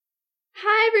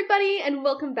Hi, everybody, and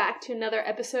welcome back to another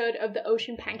episode of the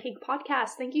Ocean Pancake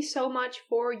Podcast. Thank you so much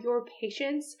for your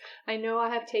patience. I know I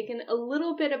have taken a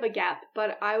little bit of a gap,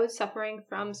 but I was suffering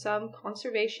from some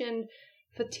conservation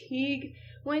fatigue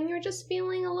when you're just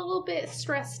feeling a little bit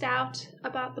stressed out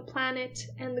about the planet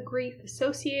and the grief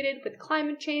associated with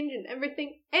climate change and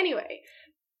everything. Anyway,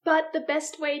 but the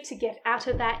best way to get out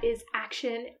of that is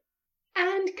action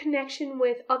and connection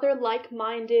with other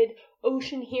like-minded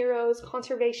ocean heroes,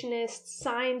 conservationists,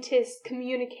 scientists,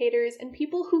 communicators, and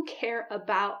people who care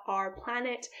about our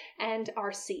planet and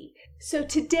our sea. So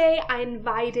today I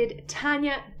invited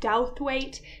Tanya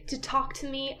Douthwaite to talk to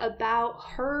me about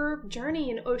her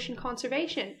journey in ocean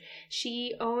conservation.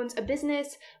 She owns a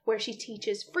business where she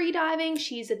teaches freediving.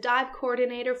 She's a dive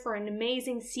coordinator for an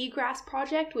amazing seagrass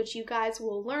project, which you guys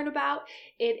will learn about.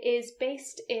 It is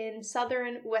based in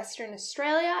southern Western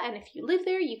Australia, and if you live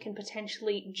there, you can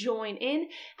potentially join in.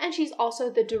 And she's also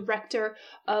the director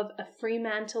of a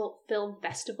Fremantle Film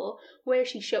Festival, where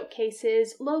she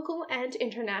showcases local and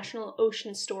international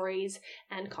ocean stories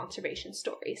and conservation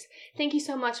stories. Thank you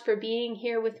so much for being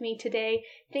here with me today.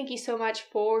 Thank you so much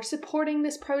for supporting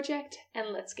this project, and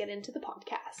let's get into the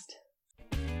podcast.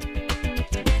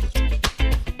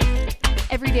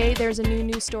 Every day there's a new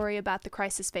news story about the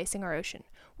crisis facing our ocean,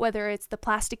 whether it's the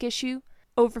plastic issue,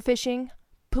 overfishing,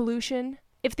 pollution.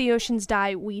 If the oceans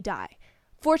die, we die.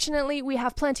 Fortunately, we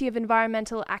have plenty of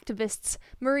environmental activists,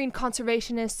 marine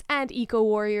conservationists, and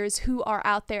eco-warriors who are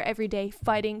out there every day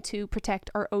fighting to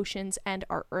protect our oceans and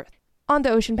our Earth. On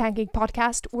the Ocean Pancake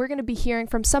Podcast, we're going to be hearing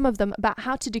from some of them about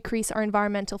how to decrease our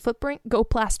environmental footprint, go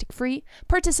plastic-free,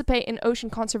 participate in ocean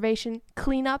conservation,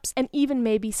 cleanups, and even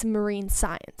maybe some marine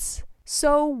science.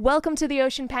 So, welcome to the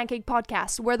Ocean Pancake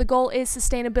Podcast, where the goal is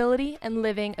sustainability and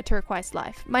living a turquoise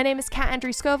life. My name is Kat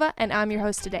Andriskova, and I'm your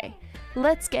host today.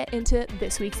 Let's get into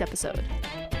this week's episode.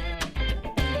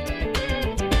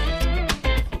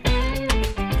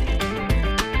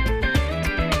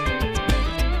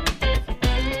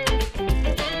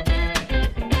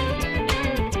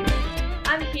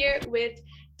 I'm here with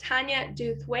Tanya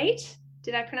Douthwaite.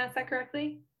 Did I pronounce that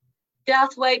correctly?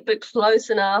 Douthwaite, but close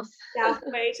enough.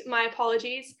 Douthwaite, my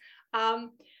apologies.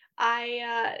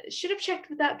 I should have checked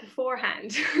with that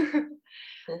beforehand.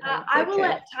 I will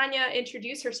let Tanya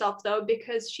introduce herself, though,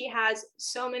 because she has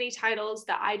so many titles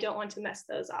that I don't want to mess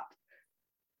those up.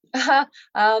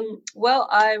 Well,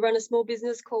 I run a small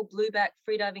business called Blueback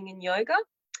Freediving and Yoga.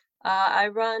 I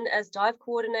run as dive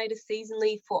coordinator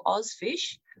seasonally for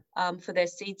Ozfish for their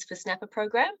Seeds for Snapper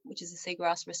program, which is a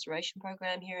seagrass restoration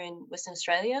program here in Western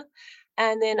Australia.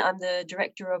 And then I'm the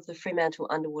director of the Fremantle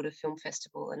Underwater Film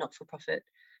Festival, a not-for-profit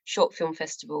short film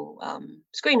festival,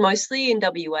 screened mostly in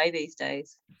WA these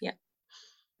days. Yeah.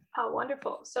 Oh,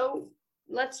 wonderful. So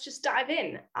let's just dive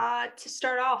in. To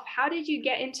start off, how did you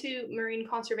get into marine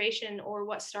conservation, or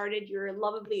what started your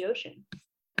love of the ocean?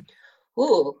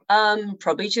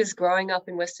 Probably just growing up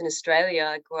in Western Australia.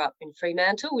 I grew up in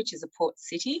Fremantle, which is a port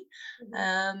city,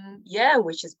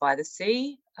 which is by the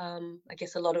sea. I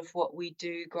guess a lot of what we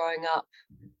do growing up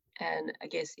and I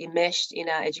guess enmeshed in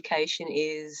our education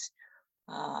is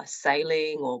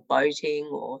sailing or boating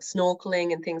or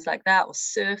snorkeling and things like that, or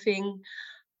surfing.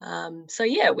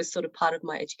 It was sort of part of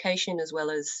my education as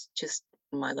well as just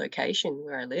my location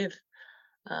where I live.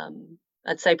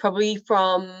 I'd say probably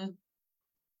from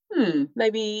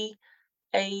maybe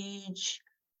age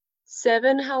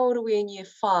 7. How old are we in year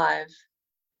 5?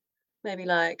 Maybe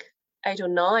like 8 or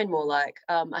 9, more like.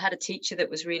 I had a teacher that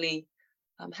was really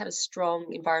had a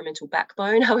strong environmental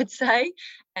backbone, I would say.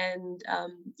 And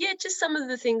just some of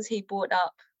the things he brought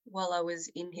up while I was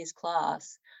in his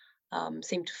class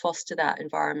seemed to foster that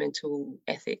environmental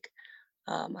ethic.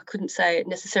 I couldn't say it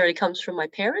necessarily comes from my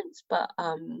parents, but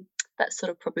that's sort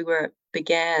of probably where it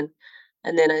began.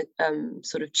 And then I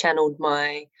sort of channeled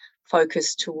my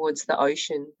focus towards the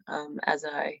ocean as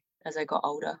I got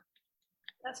older.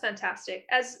 That's fantastic.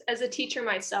 As a teacher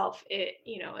myself,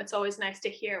 it's always nice to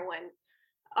hear when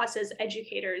us as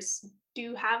educators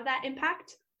do have that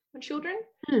impact on children.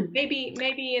 Maybe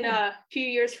in a few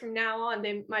years from now on,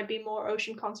 they might be more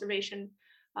ocean conservation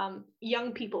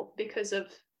young people because of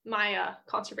my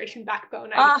conservation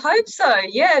backbone. I hope so.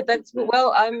 Yeah, that's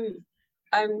well.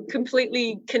 I'm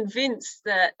completely convinced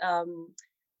that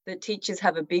the teachers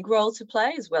have a big role to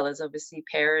play, as well as obviously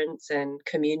parents and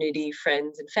community,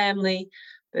 friends and family.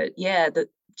 But yeah, the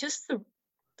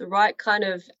right kind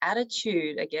of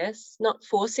attitude, I guess, not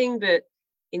forcing but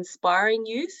inspiring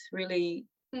youth, really,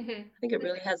 I think it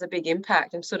really has a big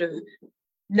impact. I'm sort of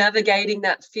navigating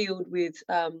that field with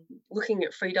looking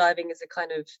at freediving as a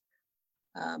kind of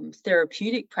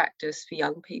therapeutic practice for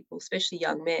young people, especially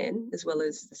young men, as well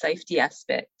as the safety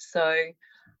aspect. So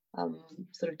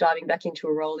sort of diving back into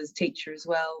a role as teacher as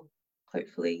well,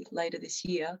 hopefully later this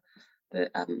year.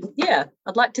 But yeah,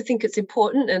 I'd like to think it's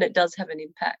important, and it does have an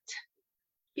impact.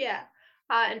 Yeah.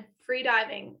 And free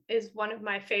diving is one of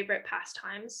my favorite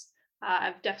pastimes.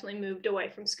 I've definitely moved away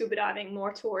from scuba diving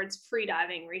more towards free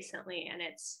diving recently, and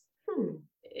Hmm.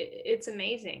 it's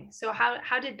amazing. So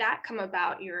how did that come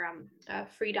about? Your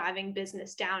free diving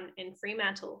business down in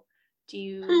Fremantle? Do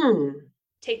you Hmm.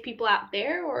 take people out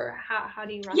there, or how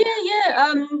do you run that?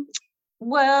 Yeah.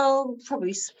 Well,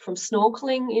 probably from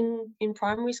snorkeling in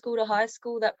primary school to high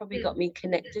school, that probably got me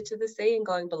connected to the sea and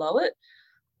going below it.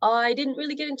 I didn't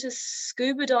really get into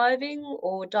scuba diving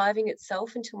or diving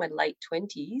itself until my late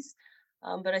 20s,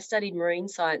 but I studied marine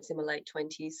science in my late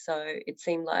 20s, so it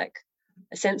seemed like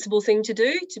a sensible thing to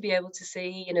do to be able to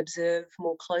see and observe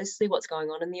more closely what's going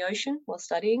on in the ocean while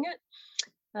studying it.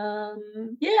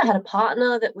 Yeah, I had a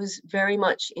partner that was very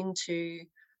much into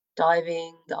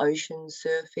diving, the ocean,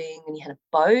 surfing, and he had a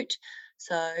boat.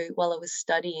 So while I was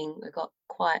studying, I got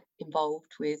quite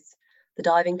involved with the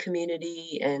diving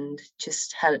community and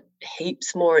just had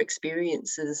heaps more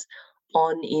experiences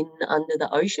on in under the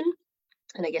ocean.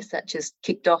 And I guess that just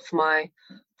kicked off my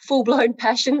full blown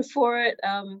passion for it.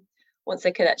 Once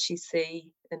I could actually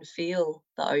see and feel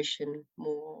the ocean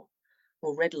more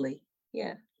readily.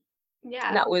 Yeah. And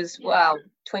Yeah. that was, wow,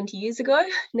 20 years ago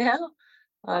now.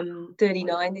 Wow. I'm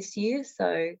 39 this year.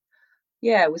 So,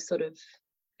 yeah, it was sort of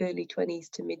early 20s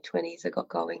to mid 20s I got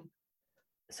going.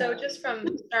 So just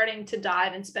from starting to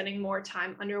dive and spending more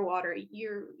time underwater,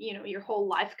 your whole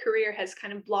life career has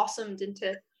kind of blossomed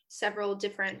into several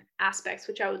different aspects,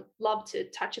 which I would love to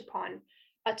touch upon.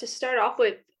 To start off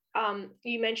with,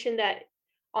 you mentioned that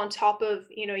on top of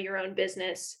your own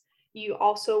business, you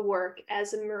also work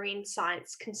as a marine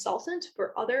science consultant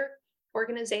for other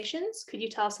organizations. Could you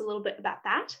tell us a little bit about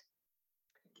that?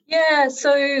 Yeah,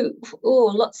 so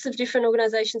lots of different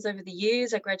organisations over the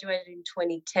years. I graduated in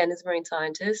 2010 as a marine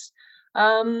scientist.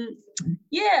 Um,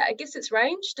 yeah, I guess it's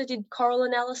ranged. I did coral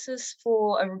analysis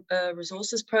for a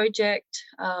resources project.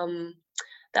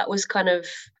 That was kind of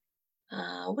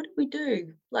what did we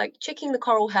do? Like checking the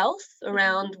coral health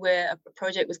around where a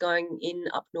project was going in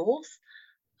up north.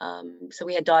 So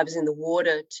we had divers in the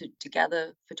water to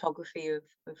gather photography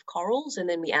of corals, and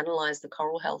then we analysed the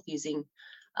coral health using,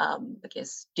 I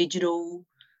guess, digital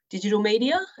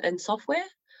media and software.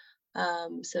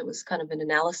 So it was kind of an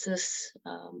analysis,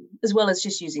 as well as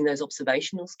just using those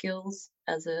observational skills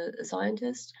as a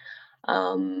scientist.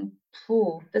 Um,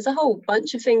 there's a whole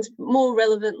bunch of things. More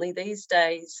relevantly these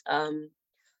days,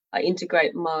 I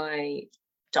integrate my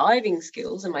diving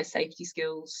skills and my safety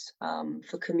skills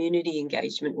for community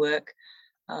engagement work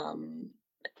um,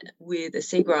 with a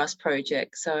seagrass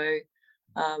project. So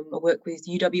I work with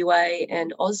UWA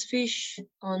and Ozfish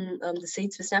on the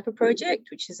Seeds for Snapper project,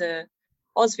 which is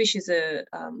Ozfish is a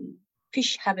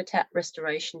fish habitat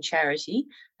restoration charity,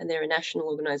 and they're a national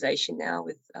organisation now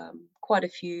with quite a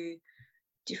few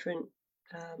different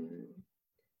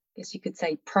guess you could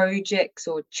say projects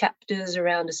or chapters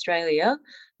around Australia.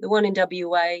 The one in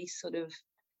WA sort of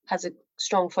has a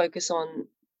strong focus on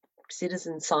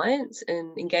citizen science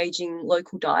and engaging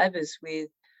local divers with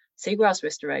seagrass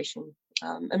restoration,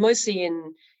 and mostly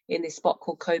in this spot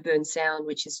called Coburn Sound,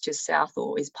 which is just south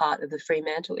or is part of the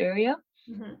Fremantle area.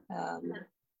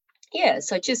 Yeah,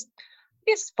 so just I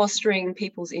guess fostering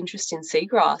people's interest in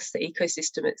seagrass, the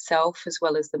ecosystem itself, as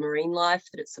well as the marine life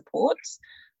that it supports.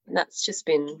 And that's just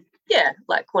been, yeah,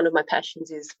 like one of my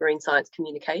passions is marine science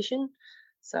communication.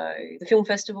 So the film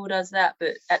festival does that,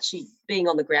 but actually being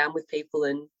on the ground with people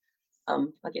and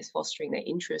I guess fostering their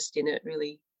interest in it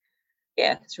really,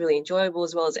 yeah, it's really enjoyable,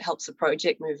 as well as it helps the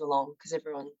project move along because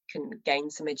everyone can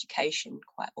gain some education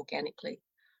quite organically.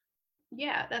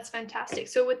 Yeah, that's fantastic.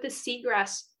 So with the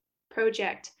Seagrass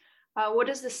project, what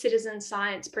does the citizen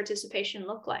science participation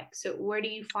look like? So where do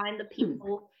you find the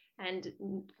people, and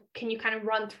can you kind of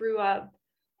run through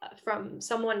from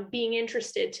someone being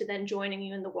interested to then joining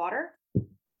you in the water?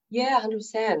 Yeah,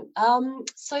 100%.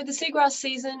 So the seagrass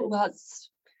season, well, it's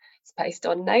based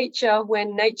on nature.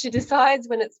 When nature decides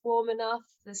when it's warm enough,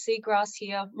 the seagrass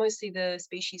here, mostly the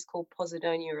species called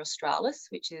Posidonia australis,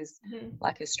 which is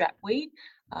like a strapweed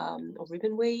or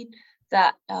ribbon weed,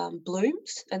 that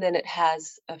blooms, and then it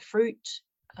has a fruit,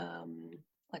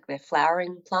 like they're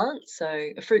flowering plants. So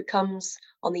a fruit comes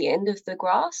on the end of the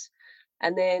grass,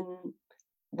 and then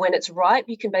when it's ripe,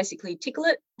 you can basically tickle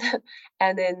it,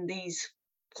 and then these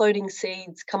floating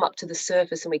seeds come up to the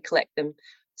surface and we collect them.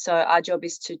 So our job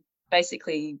is to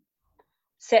basically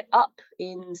set up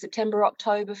in September,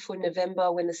 October for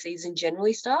November when the season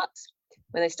generally starts.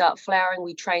 When they start flowering,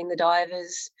 we train the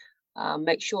divers,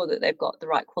 make sure that they've got the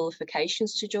right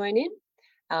qualifications to join in.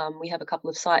 We have a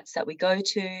couple of sites that we go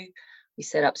to. We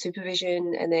set up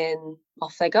supervision, and then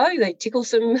off they go. They tickle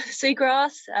some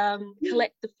seagrass,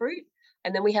 collect the fruit,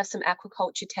 and then we have some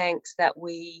aquaculture tanks that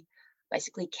we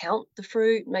basically count the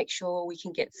fruit, make sure we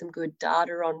can get some good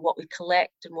data on what we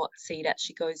collect and what seed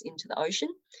actually goes into the ocean.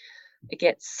 It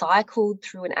gets cycled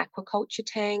through an aquaculture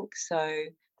tank, so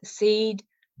the seed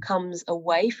comes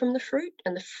away from the fruit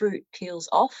and the fruit peels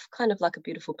off, kind of like a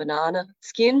beautiful banana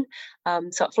skin.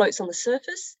 So it floats on the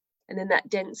surface, and then that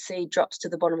dense seed drops to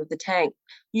the bottom of the tank,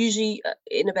 usually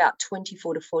in about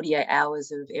 24 to 48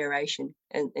 hours of aeration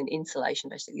and insulation,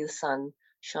 basically the sun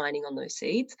shining on those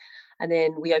seeds. And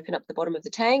then we open up the bottom of the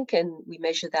tank and we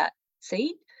measure that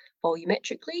seed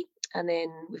volumetrically. And then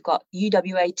we've got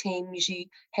UWA team usually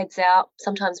heads out,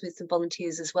 sometimes with some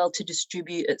volunteers as well, to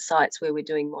distribute at sites where we're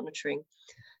doing monitoring.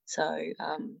 So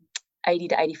 80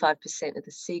 to 85% of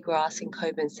the seagrass in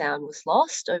Cockburn Sound was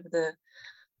lost over the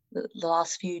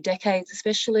last few decades,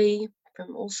 especially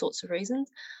from all sorts of reasons.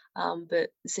 But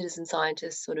the citizen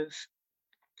scientists sort of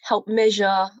help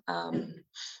measure,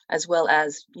 as well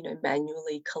as,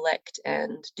 manually collect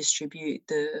and distribute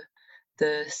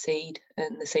the seed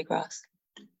and the seagrass.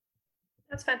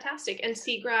 That's fantastic. And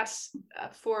seagrass,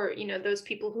 for those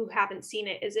people who haven't seen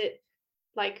it, is it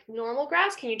like normal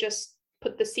grass? Can you just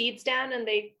put the seeds down and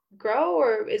they grow,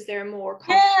 or is there more?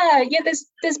 Yeah.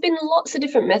 There's been lots of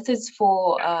different methods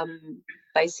for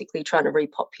basically trying to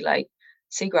repopulate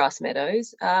seagrass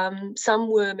meadows.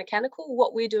 Some were mechanical.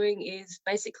 What we're doing is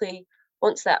basically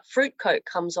once that fruit coat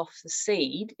comes off the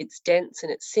seed, it's dense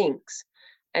and it sinks.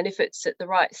 And if it's at the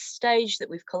right stage that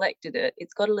we've collected it,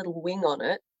 it's got a little wing on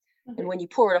it. And when you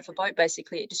pour it off a boat,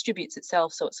 basically it distributes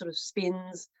itself, so it sort of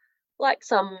spins like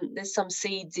there's some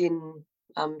seeds in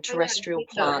terrestrial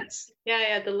plants.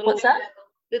 Yeah, the little. What's that?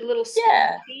 The little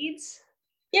seeds.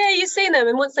 Yeah, you've seen them,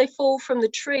 and once they fall from the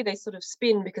tree, they sort of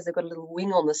spin because they've got a little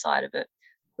wing on the side of it.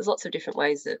 There's lots of different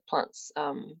ways that plants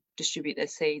distribute their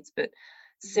seeds, but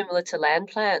similar to land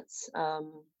plants,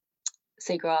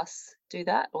 seagrass do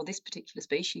that, or this particular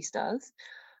species does.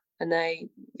 And they,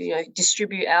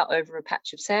 distribute out over a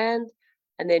patch of sand,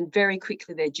 and then very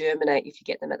quickly they germinate if you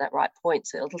get them at that right point.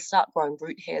 So it'll start growing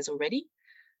root hairs already,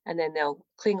 and then they'll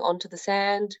cling onto the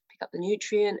sand, pick up the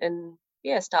nutrient, and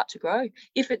start to grow.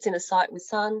 If it's in a site with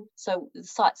sun, so the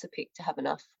sites are picked to have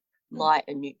enough light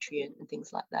and nutrient and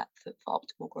things like that for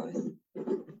optimal growth.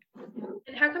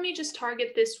 And how come you just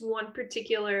target this one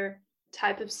particular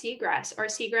type of seagrass? Are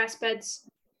seagrass beds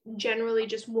generally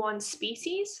just one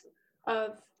species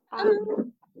of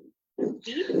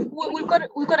we've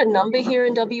got a number here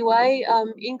in WA.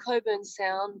 In Cockburn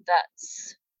Sound,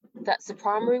 that's the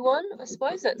primary one, I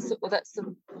suppose. That's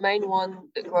the main one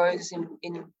that grows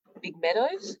in big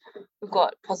meadows. We've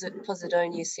got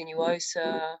Posidonia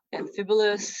sinuosa,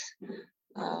 Amphibolus.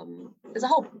 There's a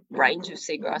whole range of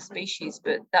seagrass species,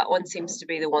 but that one seems to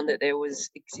be the one that there was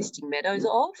existing meadows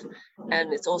of,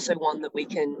 and it's also one that we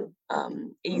can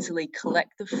easily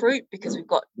collect the fruit because we've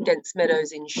got dense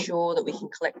meadows inshore that we can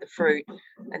collect the fruit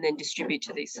and then distribute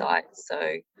to these sites.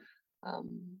 So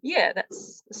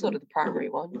that's sort of the primary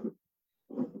one.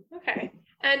 Okay.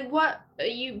 And what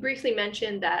you briefly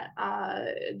mentioned that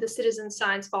the citizen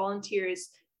science volunteers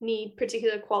need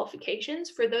particular qualifications.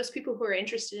 For those people who are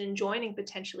interested in joining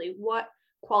potentially, what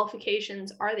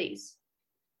qualifications are these?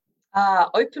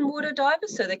 Open water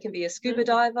divers, so they can be a scuba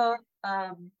diver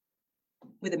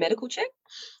with a medical check,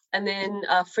 and then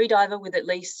a free diver with at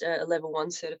least a level 1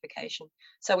 certification.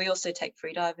 So we also take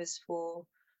free divers for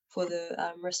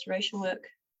the restoration work.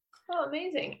 Oh,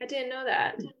 amazing. I didn't know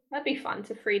that. That'd be fun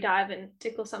to free dive and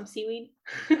tickle some seaweed.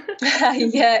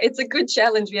 Yeah, it's a good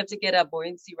challenge. We have to get our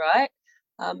buoyancy right.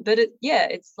 But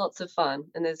it's lots of fun,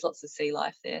 and there's lots of sea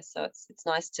life there. So it's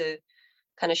nice to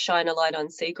kind of shine a light on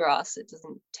seagrass. It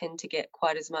doesn't tend to get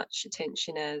quite as much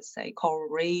attention as, say, coral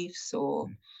reefs or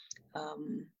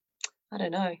I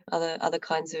don't know, other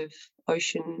kinds of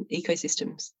ocean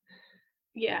ecosystems.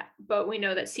 Yeah, but we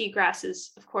know that seagrass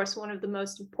is, of course, one of the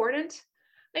most important.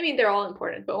 I mean, they're all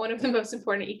important, but one of the most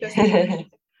important ecosystems,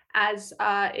 as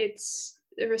it's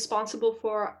responsible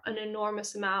for an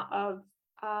enormous amount of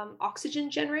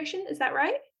oxygen generation. Is that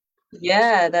right?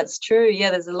 Yeah, that's true.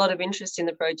 Yeah, there's a lot of interest in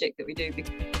the project that we do.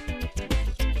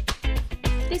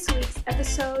 This week's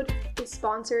episode is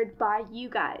sponsored by you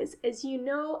guys. As you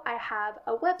know, I have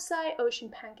a website,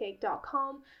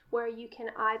 oceanpancake.com, where you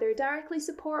can either directly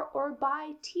support or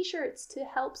buy t-shirts to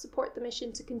help support the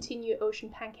mission to continue Ocean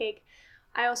Pancake.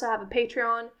 I also have a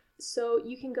Patreon, So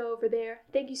you can go over there.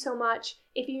 Thank you so much.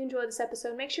 If you enjoyed this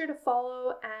episode, make sure to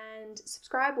follow and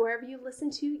subscribe wherever you listen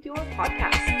to your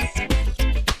podcasts.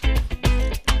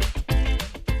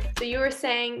 So you were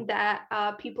saying that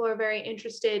people are very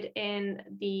interested in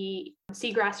the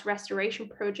seagrass restoration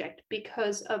project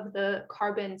because of the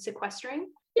carbon sequestering?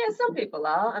 Yeah, some people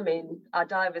are. I mean, our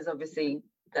divers, obviously,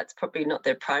 that's probably not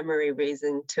their primary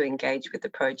reason to engage with the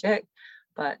project.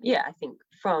 But yeah, I think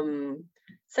from,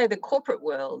 say, the corporate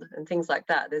world and things like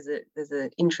that, there's an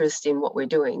interest in what we're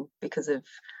doing because of,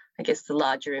 I guess, the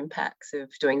larger impacts of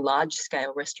doing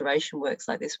large-scale restoration works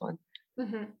like this one.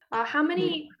 Mm-hmm. How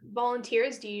many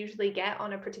volunteers do you usually get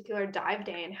on a particular dive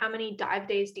day, and how many dive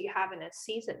days do you have in a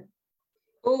season?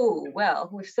 Oh, well,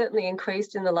 we've certainly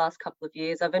increased in the last couple of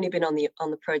years. I've only been on the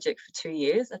project for 2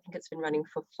 years. I think it's been running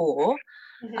for 4.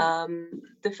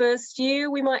 The first year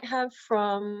we might have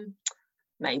from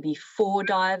maybe 4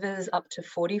 divers up to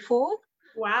 44.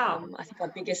 Wow. I think our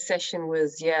biggest session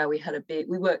was, we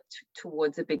worked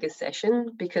towards a bigger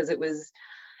session because it was,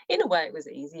 in a way, it was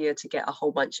easier to get a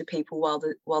whole bunch of people while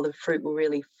the fruit were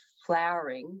really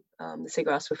flowering. The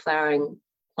seagrass were flowering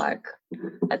like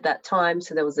at that time,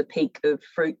 so there was a peak of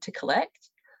fruit to collect,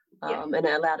 and it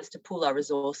allowed us to pool our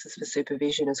resources for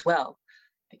supervision as well,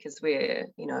 because we're,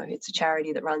 it's a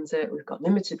charity that runs it. We've got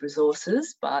limited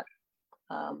resources, but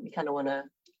we kind of want to,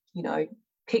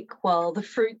 pick while the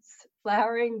fruit's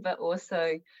flowering, but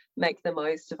also make the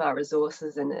most of our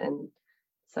resources. And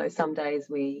so some days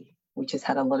we just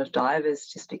had a lot of divers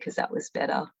just because that was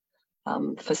better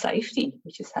for safety.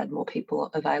 We just had more people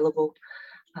available.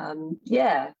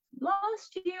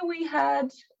 Last year we had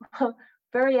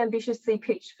very ambitiously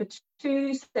pitched for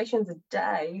 2 sessions a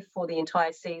day for the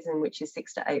entire season, which is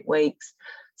 6 to 8 weeks.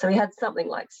 So we had something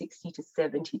like 60 to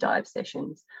 70 dive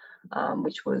sessions,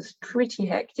 which was pretty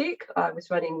hectic. I was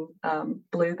running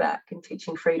blueback and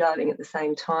teaching freediving at the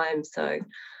same time, so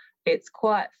it's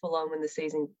quite full on when the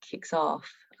season kicks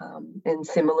off. And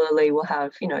similarly, we'll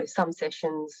have, some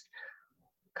sessions,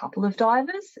 couple of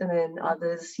divers, and then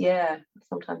others,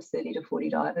 sometimes 30 to 40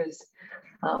 divers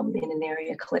in an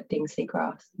area collecting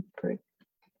seagrass fruit.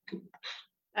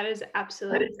 That is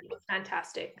absolutely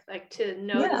fantastic. Like, to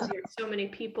know that there's so many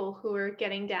people who are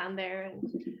getting down there and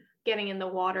getting in the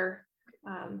water.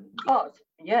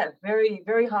 Very,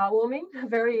 very heartwarming.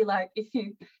 Very, like, if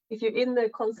you're in the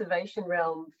conservation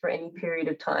realm for any period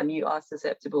of time, you are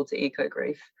susceptible to eco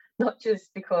grief. Not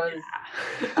just because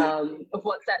of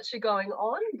what's actually going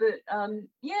on, but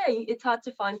it's hard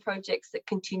to find projects that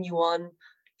continue on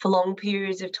for long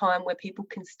periods of time where people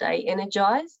can stay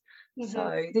energized.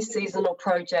 So this seasonal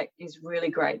project is really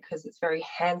great because it's very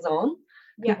hands-on.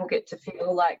 People get to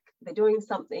feel like they're doing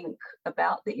something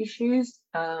about the issues.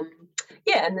 And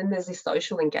then there's this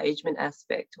social engagement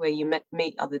aspect where you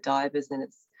meet other divers, and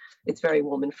it's very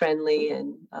warm and friendly,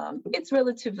 and it's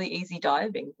relatively easy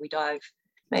diving. We dive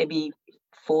maybe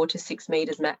 4 to 6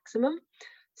 meters maximum.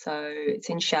 So it's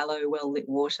in shallow, well-lit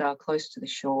water, close to the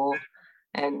shore.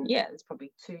 And there's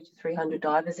probably 200 to 300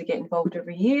 divers that get involved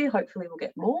every year. Hopefully we'll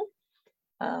get more.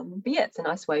 It's a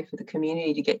nice way for the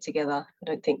community to get together. I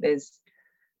don't think there's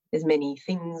many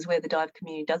things where the dive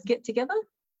community does get together.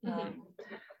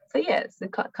 It's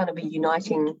kind of a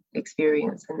uniting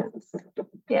experience, and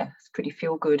it's pretty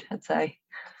feel good, I'd say.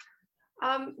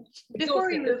 Before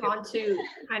we move on to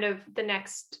kind of the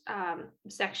next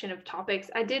section of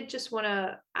topics, I did just want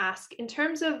to ask, in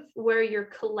terms of where you're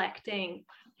collecting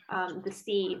the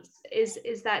seeds,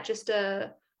 is that just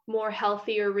a more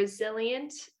healthy or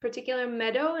resilient particular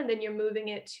meadow, and then you're moving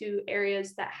it to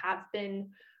areas that have been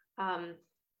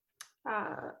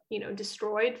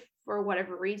destroyed for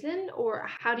whatever reason? Or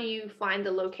how do you find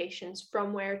the locations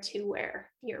from where to where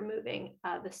you're moving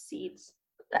the seeds?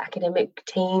 The academic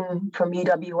team from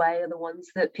UWA are the ones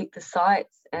that pick the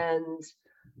sites, and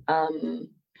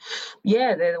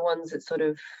they're the ones that sort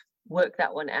of work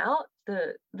that one out.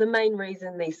 The main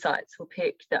reason these sites were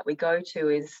picked that we go to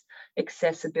is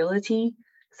accessibility.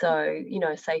 So,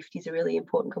 safety is a really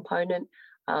important component.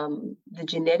 The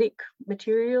genetic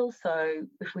material. So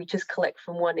if we just collect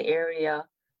from one area,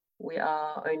 we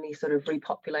are only sort of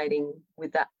repopulating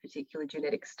with that particular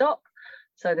genetic stock.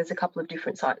 So there's a couple of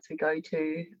different sites we go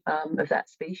to of that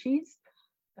species.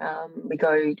 We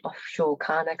go offshore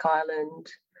Karnak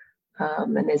Island,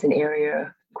 and there's an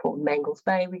area called Mangles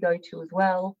Bay we go to as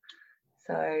well.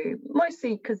 So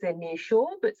mostly because they're near shore,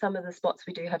 but some of the spots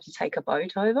we do have to take a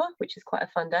boat over, which is quite a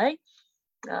fun day.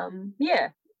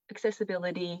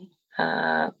 Accessibility,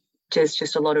 there's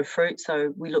just a lot of fruit.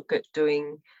 So we look at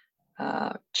doing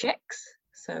checks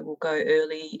So we'll go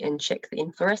early and check the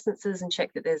inflorescences and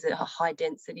check that there's a high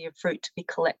density of fruit to be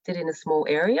collected in a small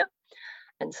area.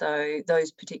 And so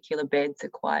those particular beds are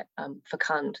quite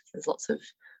fecund. There's lots of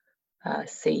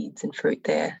seeds and fruit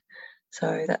there.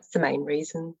 So that's the main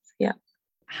reason. Yeah.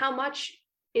 How much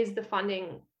is the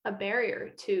funding a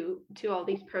barrier to all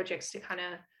these projects to kind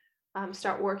of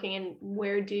start working, and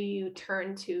where do you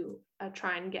turn to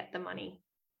try and get the money?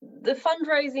 The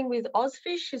fundraising with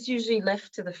Ozfish is usually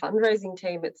left to the fundraising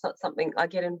team. It's not something I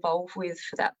get involved with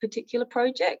for that particular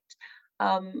project.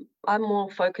 I'm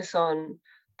more focused on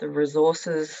the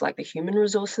resources, like the human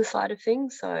resources side of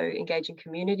things. So engaging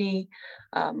community,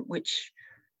 which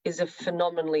is a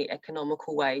phenomenally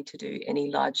economical way to do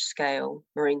any large-scale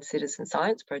marine citizen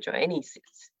science project.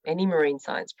 Any marine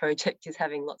science project is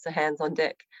having lots of hands on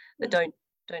deck that don't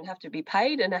have to be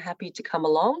paid and are happy to come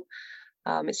along.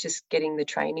 It's just getting the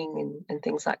training and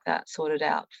things like that sorted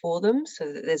out for them,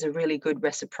 so that there's a really good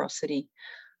reciprocity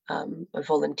of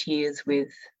volunteers with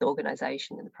the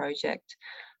organisation and the project.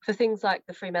 For things like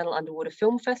the Fremantle Underwater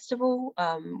Film Festival,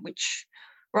 which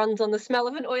runs on the smell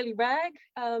of an oily rag,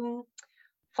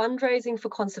 fundraising for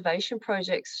conservation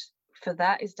projects for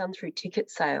that is done through ticket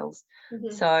sales.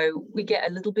 So we get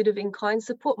a little bit of in-kind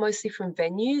support, mostly from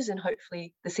venues, and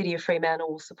hopefully the City of Fremantle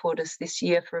will support us this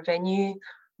year for a venue,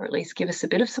 or at least give us a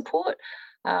bit of support.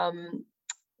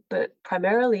 But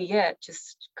primarily, it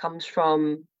just comes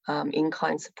from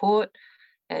in-kind support,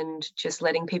 and just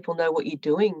letting people know what you're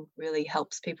doing really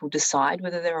helps people decide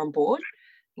whether they're on board,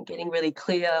 and getting really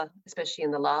clear, especially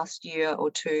in the last year or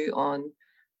two, on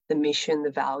the mission, the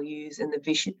values, and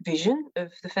the vision of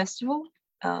the festival,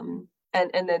 and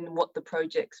then what the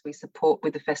projects we support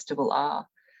with the festival are.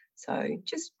 So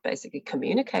just basically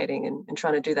communicating and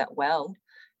trying to do that well.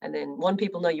 And then one,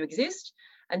 people know you exist,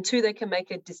 and two, they can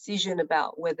make a decision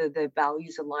about whether their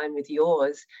values align with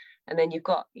yours. And then you've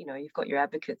got your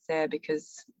advocates there,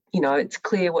 because it's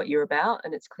clear what you're about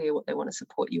and it's clear what they want to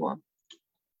support you on.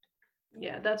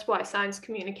 Yeah, that's why science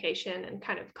communication and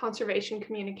kind of conservation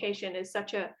communication is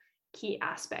such a key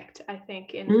aspect, I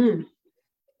think, in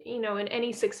in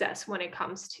any success when it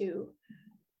comes to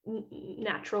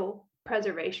natural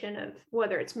preservation of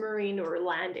whether it's marine or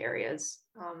land areas.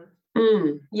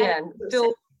 Yeah, and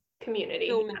film community,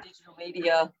 film and digital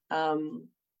media.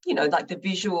 Like the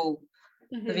visual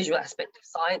aspect of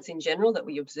science in general that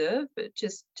we observe, but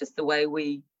just the way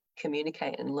we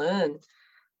communicate and learn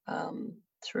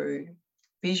through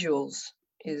visuals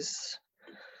is,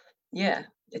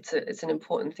 it's an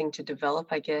important thing to develop,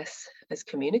 I guess, as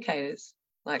communicators.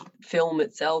 Like film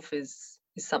itself is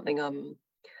something I'm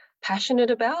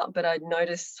passionate about, but I'd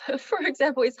notice, for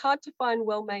example, it's hard to find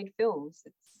well-made films.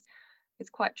 It's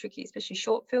quite tricky, especially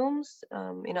short films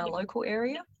in our local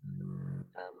area.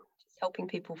 Just helping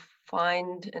people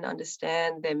find and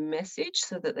understand their message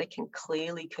so that they can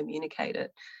clearly communicate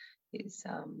it is,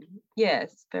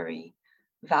 it's very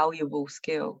valuable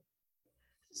skill.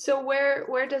 So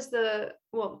where does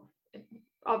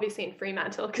obviously in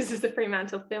Fremantle, because it's the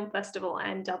Fremantle Film Festival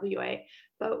and WA,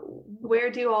 but where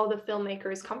do all the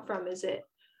filmmakers come from? Is it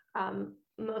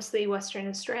mostly Western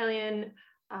Australian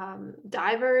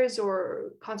divers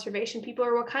or conservation people,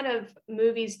 or what kind of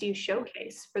movies do you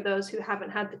showcase for those who haven't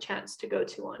had the chance to go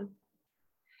to one?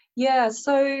 Yeah,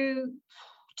 so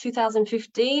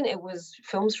 2015, it was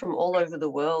films from all over the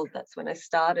world. That's when I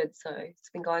started. So it's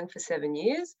been going for 7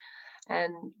 years.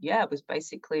 And it was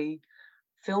basically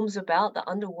films about the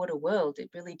underwater world.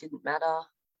 It really didn't matter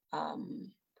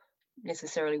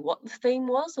necessarily what the theme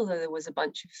was, although there was a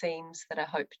bunch of themes that I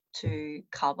hoped to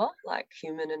cover, like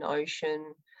human and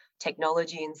ocean,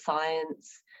 technology and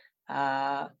science.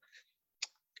 I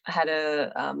had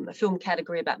a film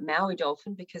category about Maui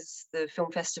dolphin, because the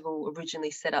film festival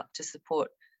originally set up to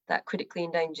support that critically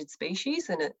endangered species,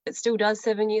 and it still does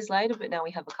 7 years later, but now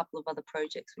we have a couple of other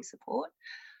projects we support.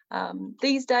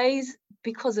 These days,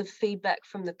 because of feedback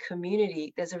from the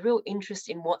community, there's a real interest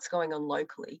in what's going on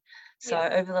locally. So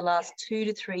over the last 2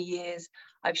 to 3 years,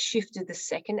 I've shifted the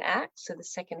second act, so the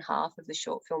second half of the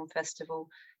short film festival,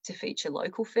 to feature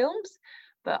local films.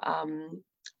 But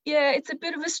it's a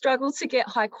bit of a struggle to get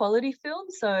high quality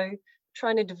films. So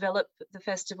trying to develop the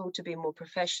festival to be more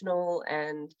professional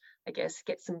and, I guess,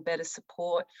 get some better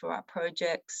support for our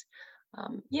projects.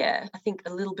 I think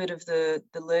a little bit of the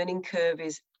learning curve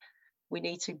is we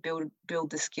need to build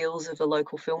the skills of the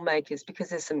local filmmakers, because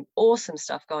there's some awesome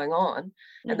stuff going on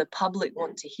and the public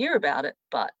want to hear about it,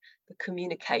 but the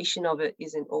communication of it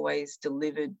isn't always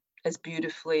delivered as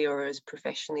beautifully or as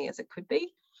professionally as it could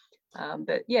be.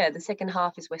 But the second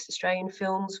half is West Australian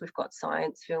films. We've got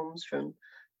science films from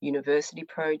university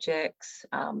projects,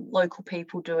 local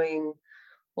people doing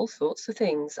all sorts of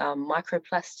things.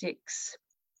 Microplastics.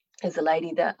 There's a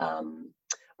lady that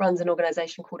runs an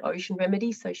organisation called Ocean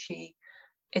Remedy, so she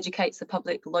educates the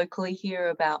public locally here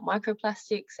about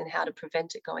microplastics and how to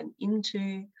prevent it going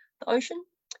into the ocean.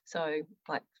 So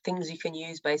like things you can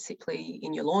use basically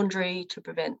in your laundry to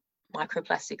prevent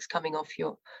microplastics coming off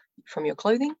from your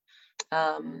clothing.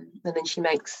 And then she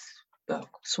makes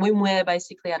swimwear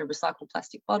basically out of recycled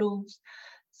plastic bottles.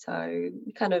 So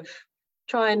we kind of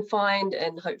try and find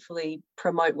and hopefully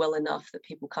promote well enough that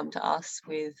people come to us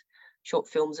with short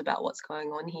films about what's going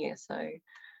on here. So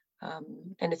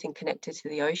anything connected to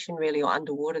the ocean really, or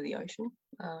underwater the ocean.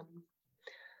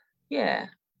 Yeah,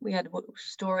 we had a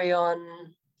story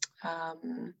on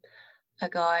a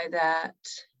guy that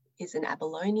is an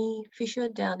abalone fisher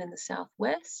down in the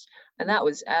southwest, and that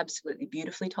was absolutely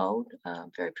beautifully told.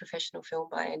 Very professional film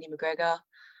by Andy McGregor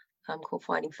called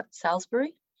Finding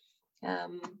Salisbury.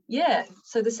 Yeah,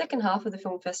 so the second half of the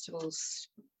film festival's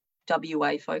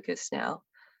WA focus now.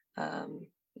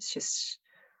 It's just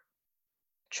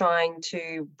trying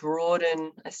to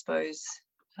broaden, I suppose,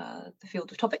 the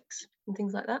field of topics and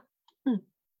things like that.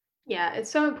 Yeah, it's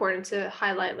so important to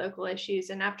highlight local issues.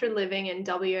 And after living in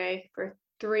WA for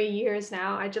 3 years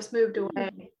now, I just moved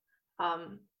away.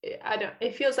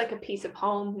 It feels like a piece of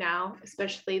home now,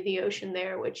 especially the ocean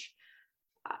there, which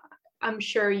I'm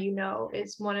sure you know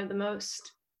is one of the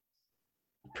most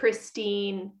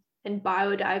pristine and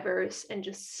biodiverse and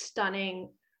just stunning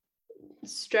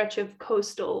stretch of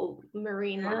coastal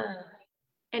marine life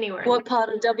anywhere. What part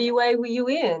of WA were you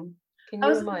in? Can you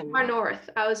remind me? Far north.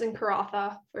 I was in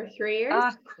Karratha for 3 years.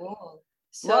 Ah, cool.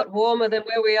 So, not warmer than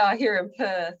where we are here in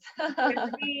Perth.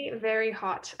 very, very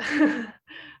hot. Did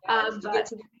you get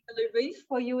to the Ningaloo Reef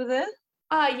while you were there?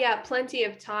 Yeah, plenty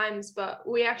of times, but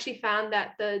we actually found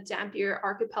that the Dampier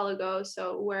Archipelago,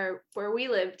 so where we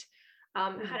lived,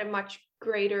 had a much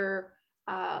greater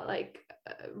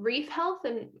reef health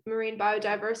and marine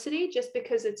biodiversity, just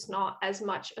because it's not as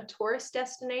much a tourist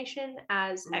destination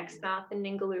as Exmouth and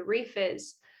Ningaloo Reef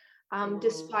is,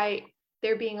 despite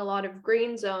there being a lot of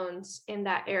green zones in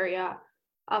that area.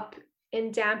 Up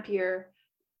in Dampier,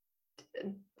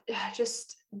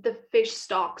 just the fish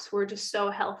stocks were just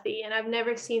so healthy, and I've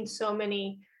never seen so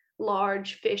many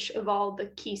large fish of all the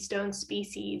keystone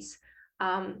species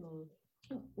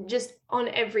just on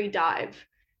every dive.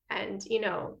 And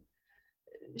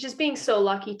just being so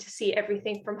lucky to see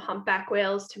everything from humpback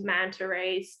whales to manta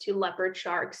rays to leopard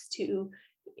sharks to,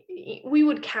 we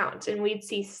would count and we'd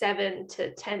see 7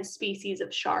 to 10 species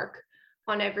of shark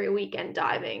on every weekend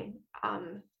diving.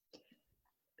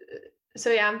 So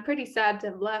yeah, I'm pretty sad to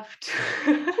have left.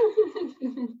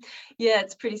 Yeah,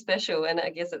 it's pretty special, and I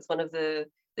guess it's one of the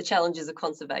challenges of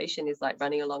conservation is like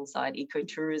running alongside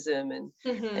ecotourism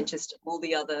and just all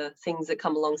the other things that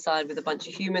come alongside with a bunch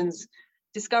of humans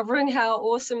discovering how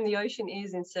awesome the ocean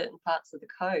is in certain parts of the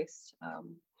coast.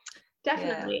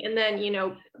 Definitely. Yeah. And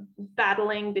then,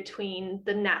 battling between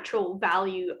the natural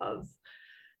value of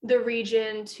the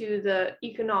region to the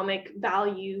economic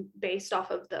value based off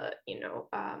of the,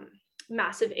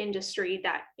 massive industry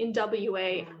that in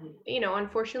WA,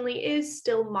 unfortunately is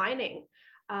still mining.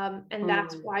 And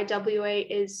that's why WA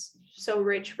is so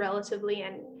rich relatively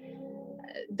and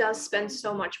does spend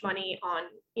so much money on,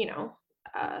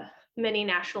 many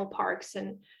national parks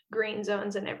and green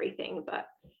zones and everything. But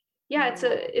yeah,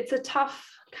 it's a tough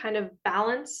kind of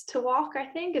balance to walk, I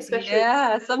think, especially.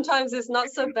 Yeah, sometimes it's not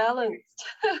so balanced.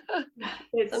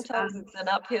 Sometimes it's an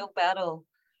uphill battle.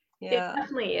 Yeah, it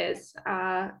definitely is.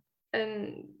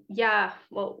 And yeah,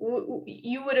 well,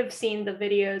 you would have seen the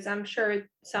videos. I'm sure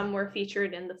some were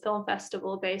featured in the film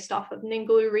festival based off of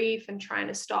Ningaloo Reef and trying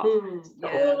to stop the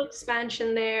oil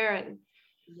expansion there. And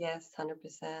yes,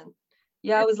 100%.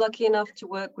 Yeah, I was lucky enough to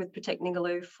work with Protect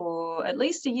Ningaloo for at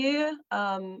least a year,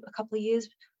 a couple of years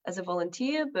as a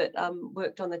volunteer, but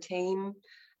worked on the team,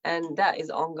 and that is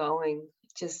ongoing.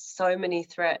 Just so many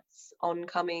threats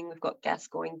oncoming. We've got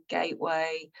Gascoyne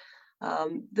Gateway.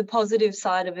 The positive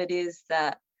side of it is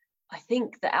that I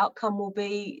think the outcome will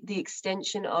be the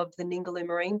extension of the Ningaloo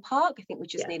Marine Park. I think we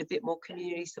just need a bit more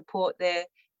community support there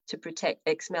to protect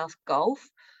Exmouth Gulf.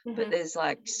 But there's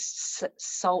like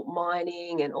salt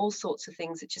mining and all sorts of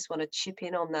things that just want to chip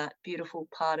in on that beautiful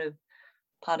part of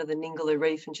the Ningaloo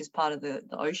Reef and just part of the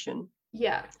ocean.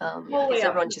 Yeah.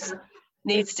 Everyone just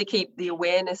needs to keep the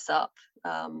awareness up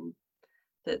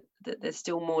that there's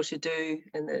still more to do,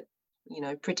 and that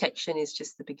protection is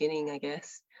just the beginning, I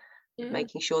guess.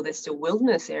 Making sure there's still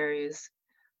wilderness areas.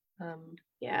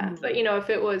 But if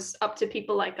it was up to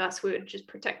people like us, we would just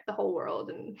protect the whole world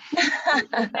and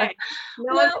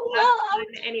no one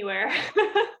anywhere.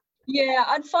 Yeah,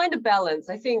 I'd find a balance.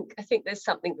 I think there's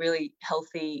something really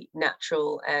healthy,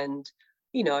 natural, and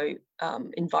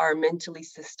environmentally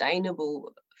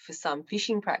sustainable for some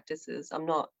fishing practices. Hmm.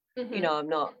 I'm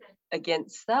not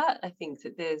against that. I think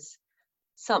that there's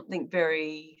something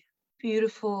very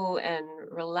beautiful and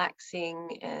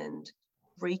relaxing and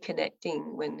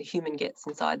reconnecting when the human gets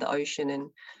inside the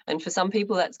ocean, and for some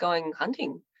people that's going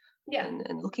hunting Yeah.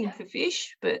 and looking for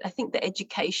fish. But I think the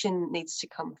education needs to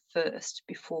come first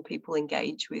before people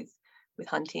engage with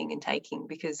hunting and taking,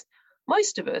 because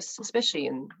most of us, especially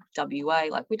in WA,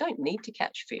 like, we don't need to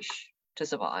catch fish to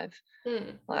survive.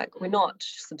 Mm. Like, we're not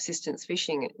subsistence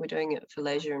fishing, we're doing it for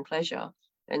leisure and pleasure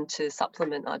and to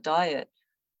supplement our diet.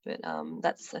 But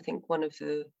that's, I think, one of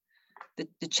the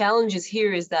challenges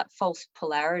here is that false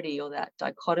polarity, or that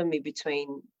dichotomy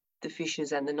between the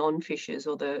fishers and the non-fishers,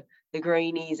 or the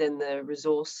greenies and the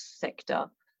resource sector.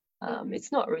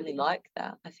 It's not really like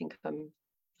that. I think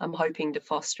I'm hoping to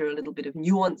foster a little bit of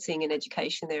nuancing and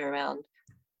education there around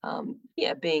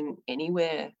being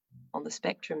anywhere on the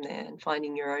spectrum there and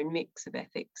finding your own mix of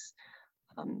ethics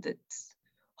that's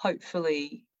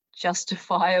hopefully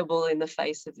justifiable in the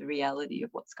face of the reality of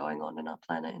what's going on in our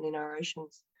planet and in our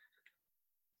oceans.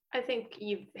 I think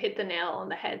you've hit the nail on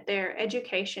the head there.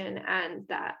 Education and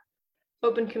that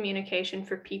open communication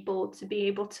for people to be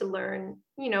able to learn,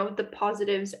 the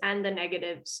positives and the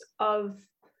negatives of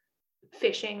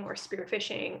fishing or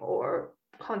spearfishing or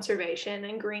conservation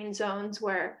and green zones,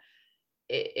 where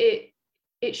it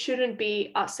shouldn't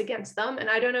be us against them. And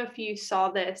I don't know if you saw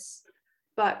this,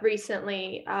 but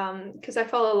recently, because I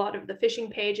follow a lot of the fishing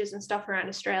pages and stuff around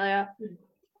Australia,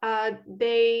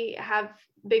 they have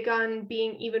begun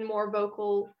being even more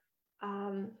vocal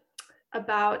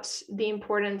about the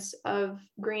importance of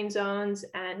green zones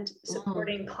and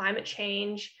supporting climate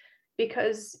change,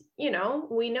 because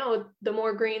we know the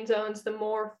more green zones, the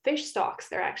more fish stocks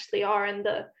there actually are, and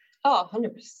the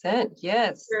 100%,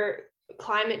 yes.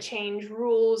 climate change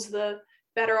rules, the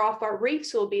better off our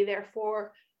reefs will be.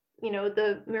 Therefore,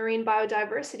 the marine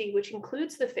biodiversity, which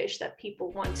includes the fish that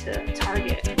people want to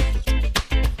target.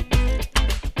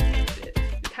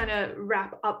 Kind of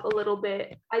wrap up a little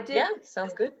bit,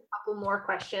 sounds good. A couple more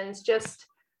questions. Just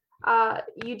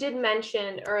you did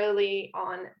mention early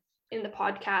on in the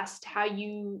podcast how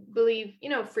you believe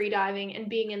free diving and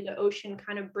being in the ocean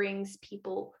kind of brings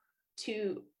people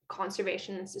to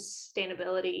conservation and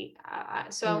sustainability.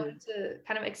 So I wanted to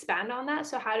kind of expand on that.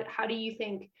 So how do you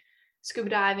think scuba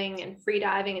diving and free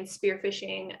diving and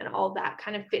spearfishing and all that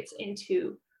kind of fits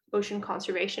into ocean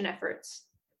conservation efforts?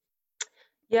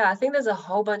 Yeah, I think there's a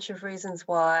whole bunch of reasons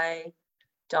why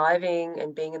diving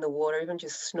and being in the water, even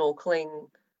just snorkeling,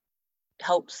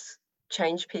 helps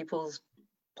change people's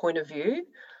point of view.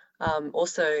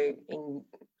 Also,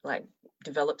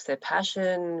 develops their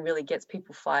passion, really gets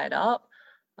people fired up,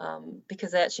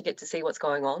 because they actually get to see what's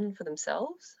going on for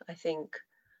themselves. I think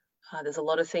there's a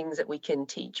lot of things that we can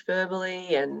teach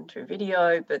verbally and through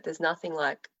video, but there's nothing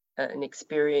like an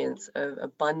experience of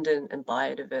abundant and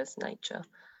biodiverse nature.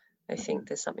 I think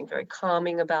there's something very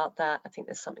calming about that. I think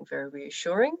there's something very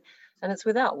reassuring, and it's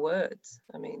without words.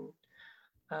 I mean,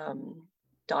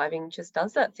 diving just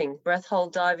does that thing. Breath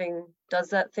hold diving does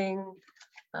that thing,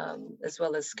 as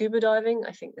well as scuba diving.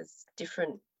 I think there's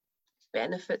different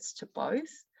benefits to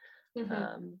both.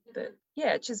 But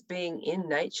yeah, just being in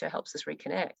nature helps us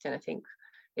reconnect. And I think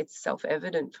it's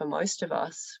self-evident for most of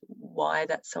us why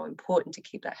that's so important to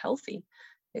keep that healthy.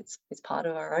 It's part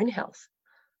of our own health.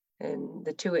 And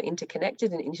the two are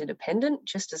interconnected and interdependent,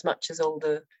 just as much as all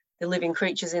the living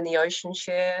creatures in the ocean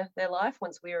share their life.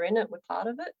 Once we are in it, we're part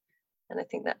of it. And I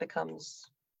think that becomes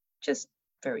just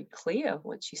very clear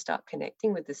once you start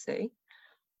connecting with the sea.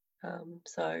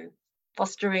 So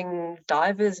fostering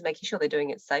divers, making sure they're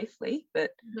doing it safely, but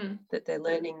that they're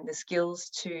learning the skills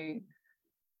to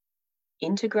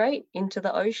integrate into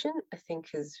the ocean, I think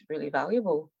is really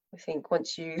valuable. I think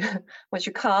once you're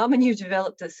calm and you've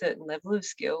developed a certain level of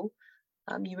skill,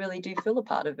 you really do feel a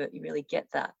part of it. You really get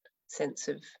that sense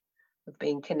of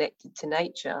being connected to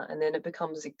nature, and then it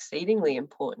becomes exceedingly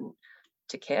important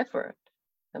to care for it.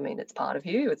 I mean, it's part of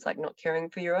you. It's like not caring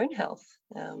for your own health,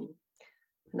 and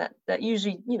that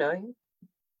usually,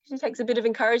 takes a bit of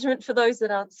encouragement for those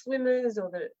that aren't swimmers, or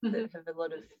that have a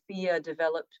lot of fear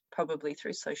developed probably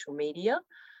through social media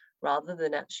rather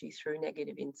than actually through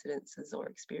negative incidences or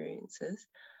experiences.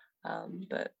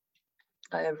 But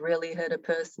I have rarely heard a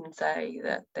person say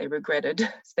that they regretted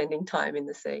spending time in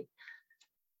the sea.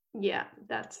 Yeah,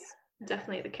 that's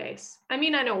definitely the case. I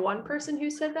mean, I know one person who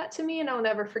said that to me, and I'll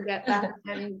never forget that.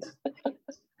 And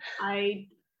I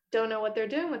don't know what they're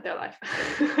doing with their life.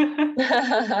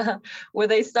 Were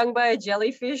they stung by a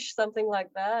jellyfish, something like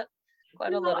that?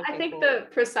 Quite a No, lot of I think people. the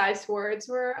precise words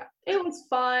were, it was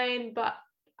fine, but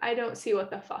I don't see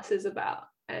what the fuss is about.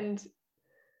 And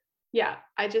yeah,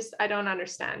 I don't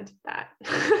understand that.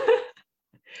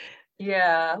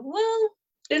 Yeah, well,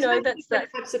 There's many that's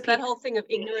different types of that people. whole thing of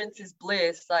ignorance is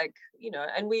bliss, like,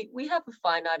 and we have a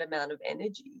finite amount of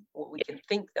energy, or we can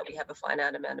think that we have a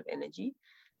finite amount of energy.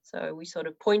 So we sort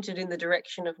of pointed in the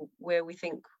direction of where we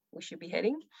think we should be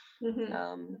heading.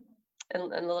 Mhm.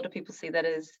 And a lot of people see that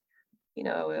as,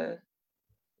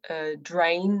 a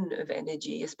drain of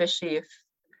energy, especially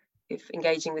if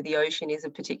engaging with the ocean is a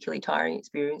particularly tiring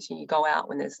experience and you go out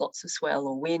when there's lots of swell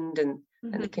or wind and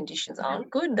the Mhm. conditions aren't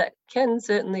good, that can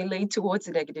certainly lead towards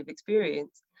a negative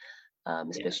experience, Yeah.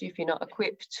 especially if you're not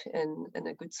equipped and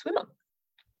a good swimmer.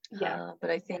 Yeah. But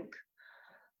I think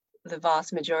the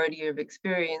vast majority of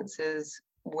experiences,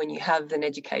 when you have an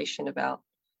education about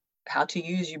how to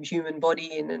use your human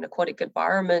body in an aquatic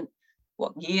environment,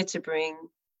 what gear to bring,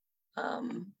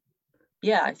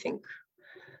 I think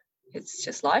it's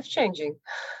just life-changing.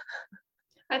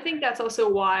 I think that's also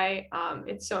why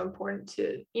it's so important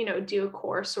to, do a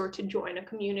course or to join a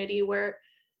community where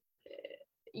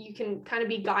you can kind of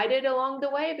be guided along the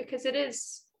way, because it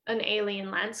is an alien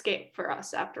landscape for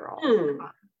us after all.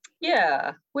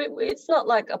 Yeah, it's not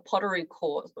like a pottery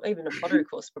course. Even a pottery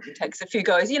course probably takes a few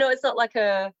goes. It's not like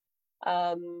I'm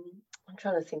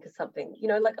trying to think of something.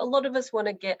 Like a lot of us want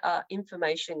to get our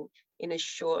information in a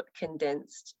short,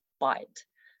 condensed bite.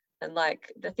 And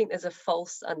like, I think there's a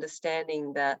false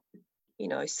understanding that,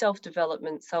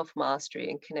 self-development,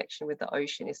 self-mastery and connection with the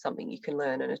ocean is something you can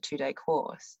learn in a 2-day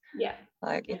course. Yeah.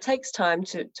 Like it takes time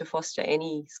to foster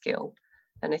any skill.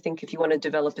 And I think if you want to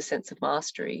develop a sense of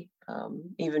mastery,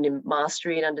 even in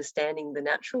mastery and understanding the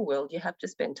natural world, you have to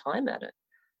spend time at it.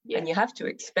 Yeah. And you have to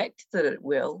expect that it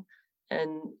will,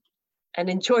 and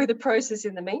enjoy the process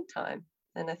in the meantime.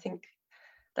 And I think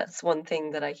that's one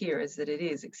thing that I hear, is that it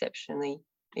is exceptionally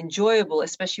enjoyable,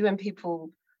 especially when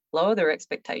people lower their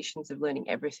expectations of learning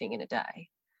everything in a day.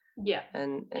 Yeah.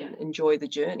 And enjoy the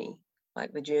journey,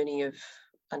 like the journey of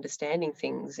understanding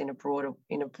things in a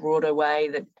broader way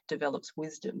that develops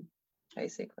wisdom,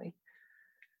 basically.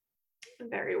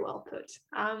 Very well put.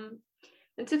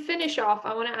 And to finish off,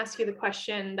 I want to ask you the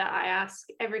question that I ask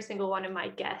every single one of my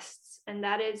guests, and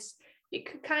that is, you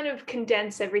could kind of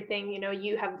condense everything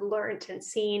you have learned and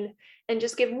seen, and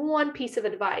just give one piece of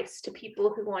advice to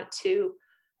people who want to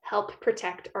help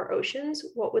protect our oceans.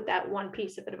 What would that one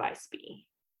piece of advice be?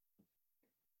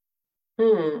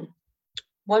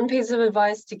 One piece of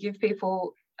advice to give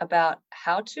people about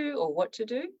how to or what to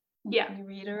do? Yeah. Can you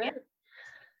reiterate?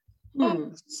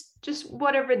 Well, just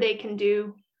whatever they can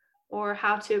do, or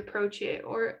how to approach it,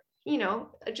 or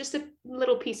just a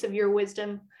little piece of your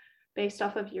wisdom based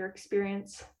off of your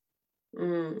experience.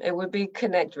 It would be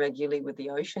connect regularly with the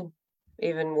ocean,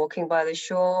 even walking by the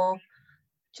shore,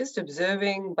 just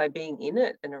observing by being in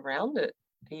it and around it.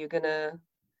 You're gonna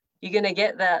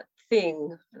get that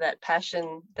thing, that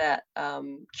passion, that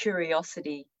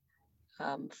curiosity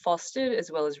fostered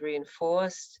as well as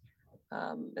reinforced,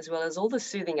 as well as all the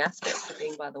soothing aspects of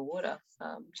being by the water,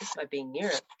 just by being near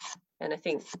it. And I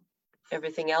think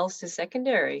everything else is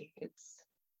secondary.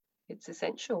 It's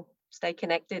essential. Stay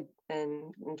connected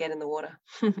and get in the water.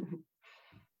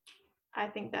 I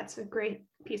think that's a great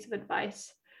piece of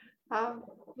advice.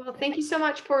 Well, thank you so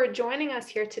much for joining us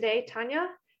here today, Tanya.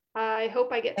 I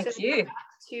hope I get to come back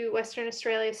to Western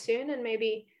Australia soon and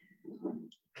maybe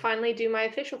finally do my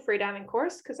official freediving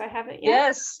course, because I haven't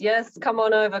yet. Yes. Come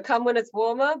on over. Come when it's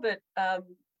warmer, but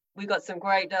we got some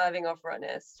great diving off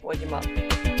Rottnest. Wodjumub.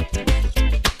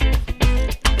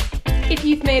 If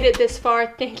you've made it this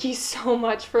far, thank you so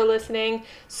much for listening.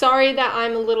 Sorry that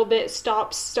I'm a little bit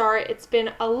stop-start. It's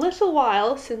been a little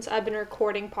while since I've been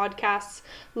recording podcasts,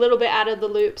 a little bit out of the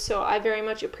loop, so I very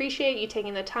much appreciate you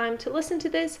taking the time to listen to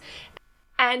this.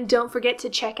 And don't forget to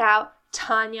check out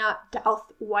Tanya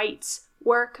Douthwaite's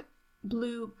work,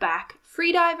 Blueback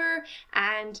Freediver,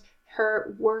 and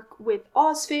her work with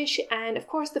Ozfish, and of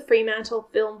course the Fremantle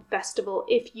Film Festival.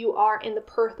 If you are in the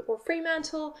Perth or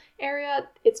Fremantle area,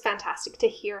 it's fantastic to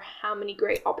hear how many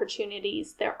great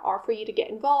opportunities there are for you to get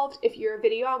involved if you're a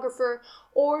videographer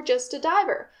or just a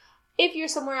diver. If you're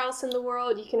somewhere else in the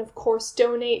world, you can of course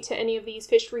donate to any of these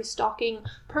fish restocking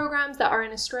programs that are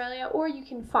in Australia, or you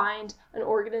can find an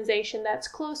organization that's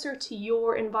closer to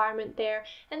your environment there,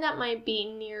 and that might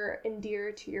be near and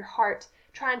dear to your heart.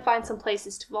 Try and find some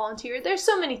places to volunteer. There's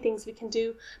so many things we can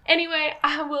do. Anyway,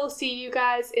 I will see you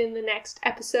guys in the next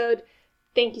episode.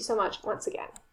 Thank you so much once again.